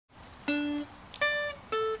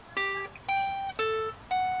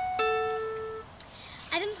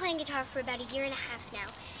guitar for about 1.5 years now,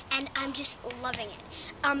 and I'm just loving it.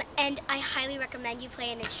 And I highly recommend you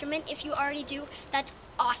play an instrument. If you already do, that's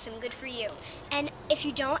awesome, good for you. And if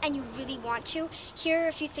you don't and you really want to, here are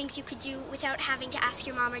a few things you could do without having to ask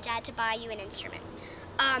your mom or dad to buy you an instrument.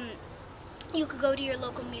 You could go to your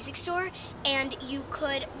local music store and you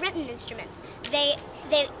could rent an instrument. They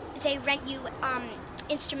rent you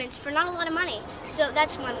instruments for not a lot of money, so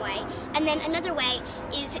that's one way. And then another way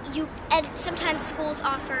is sometimes schools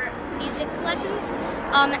offer music lessons.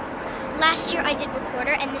 Last year I did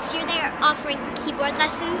recorder, and this year they are offering keyboard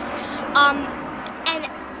lessons.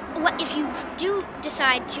 If you do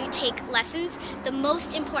decide to take lessons, the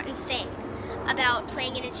most important thing about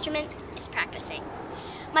playing an instrument is practicing.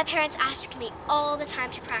 My parents ask me all the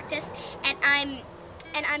time to practice, and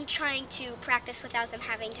I'm trying to practice without them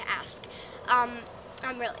having to ask.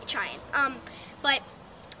 I'm really trying. But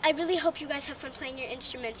I really hope you guys have fun playing your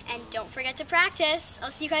instruments, and don't forget to practice.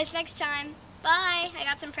 I'll see you guys next time. Bye. I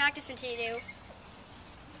got some practicing to do.